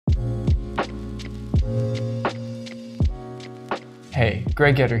Hey,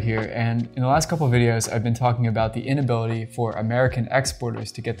 Greg Getter here, and in the last couple of videos I've been talking about the inability for American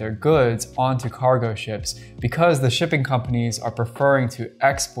exporters to get their goods onto cargo ships because the shipping companies are preferring to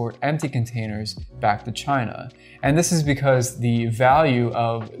export empty containers back to China. And this is because the value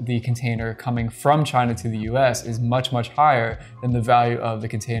of the container coming from China to the US is much higher than the value of the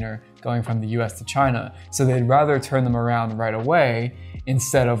container going from the US to China. So they'd rather turn them around right away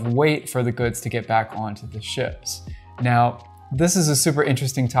instead of wait for the goods to get back onto the ships. Now, this is a super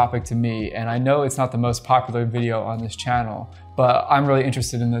interesting topic to me, and I know it's not the most popular video on this channel, but I'm really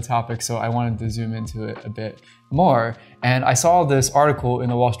interested in the topic, so I wanted to zoom into it a bit more. And I saw this article in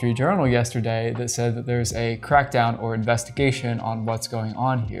the Wall Street Journal yesterday that said that there's a crackdown or investigation on what's going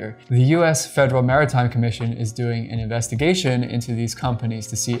on here. The US Federal Maritime Commission is doing an investigation into these companies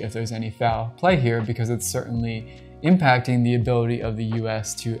to see if there's any foul play here, because it's certainly impacting the ability of the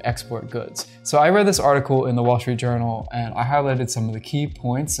US to export goods. So I read this article in the Wall Street Journal and I highlighted some of the key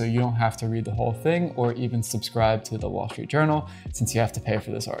points so you don't have to read the whole thing or even subscribe to the Wall Street Journal since you have to pay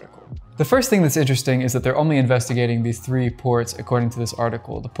for this article. The first thing that's interesting is that they're only investigating these 3 ports according to this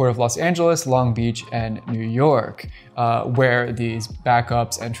article: the Port of Los Angeles, Long Beach, and New York, where these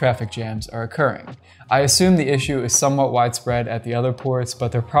backups and traffic jams are occurring. I assume the issue is somewhat widespread at the other ports,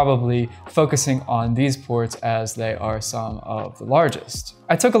 but they're probably focusing on these ports as they are some of the largest.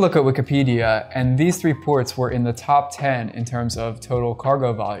 I took a look at Wikipedia, and these 3 ports were in the top 10 in terms of total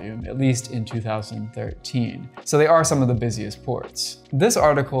cargo volume, at least in 2013. So they are some of the busiest ports. This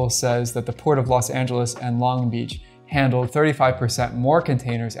article says that the Port of Los Angeles and Long Beach handled 35% more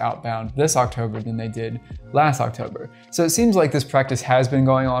containers outbound this October than they did last October. So it seems like this practice has been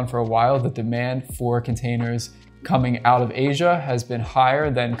going on for a while. The demand for containers coming out of Asia has been higher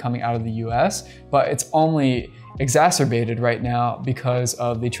than coming out of the US, but it's only exacerbated right now because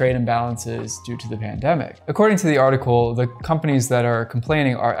of the trade imbalances due to the pandemic. According to the article, the companies that are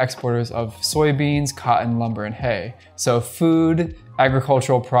complaining are exporters of soybeans, cotton, lumber, and hay. So food,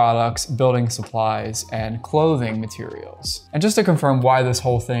 agricultural products, building supplies, and clothing materials. And just to confirm why this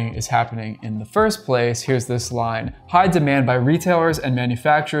whole thing is happening in the first place, here's this line: high demand by retailers and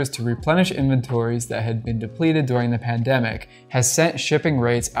manufacturers to replenish inventories that had been depleted during the pandemic has sent shipping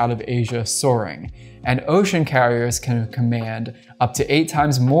rates out of Asia soaring. And ocean carriers can command up to 8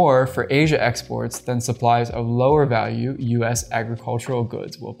 times more for Asia exports than supplies of lower value US agricultural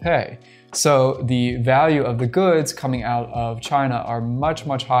goods will pay. So the value of the goods coming out of China are much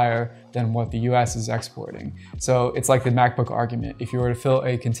higher than what the US is exporting. So it's like the MacBook argument. If you were to fill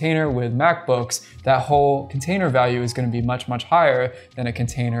a container with MacBooks, that whole container value is going to be much higher than a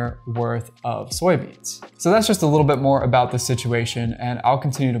container worth of soybeans. So that's just a little bit more about the situation, and I'll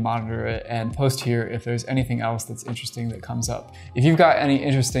continue to monitor it and post here if there's anything else that's interesting that comes up. If you've got any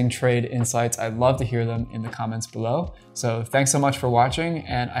interesting trade insights, I'd love to hear them in the comments below. So thanks so much for watching,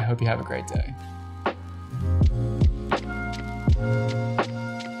 and I hope you have a great day.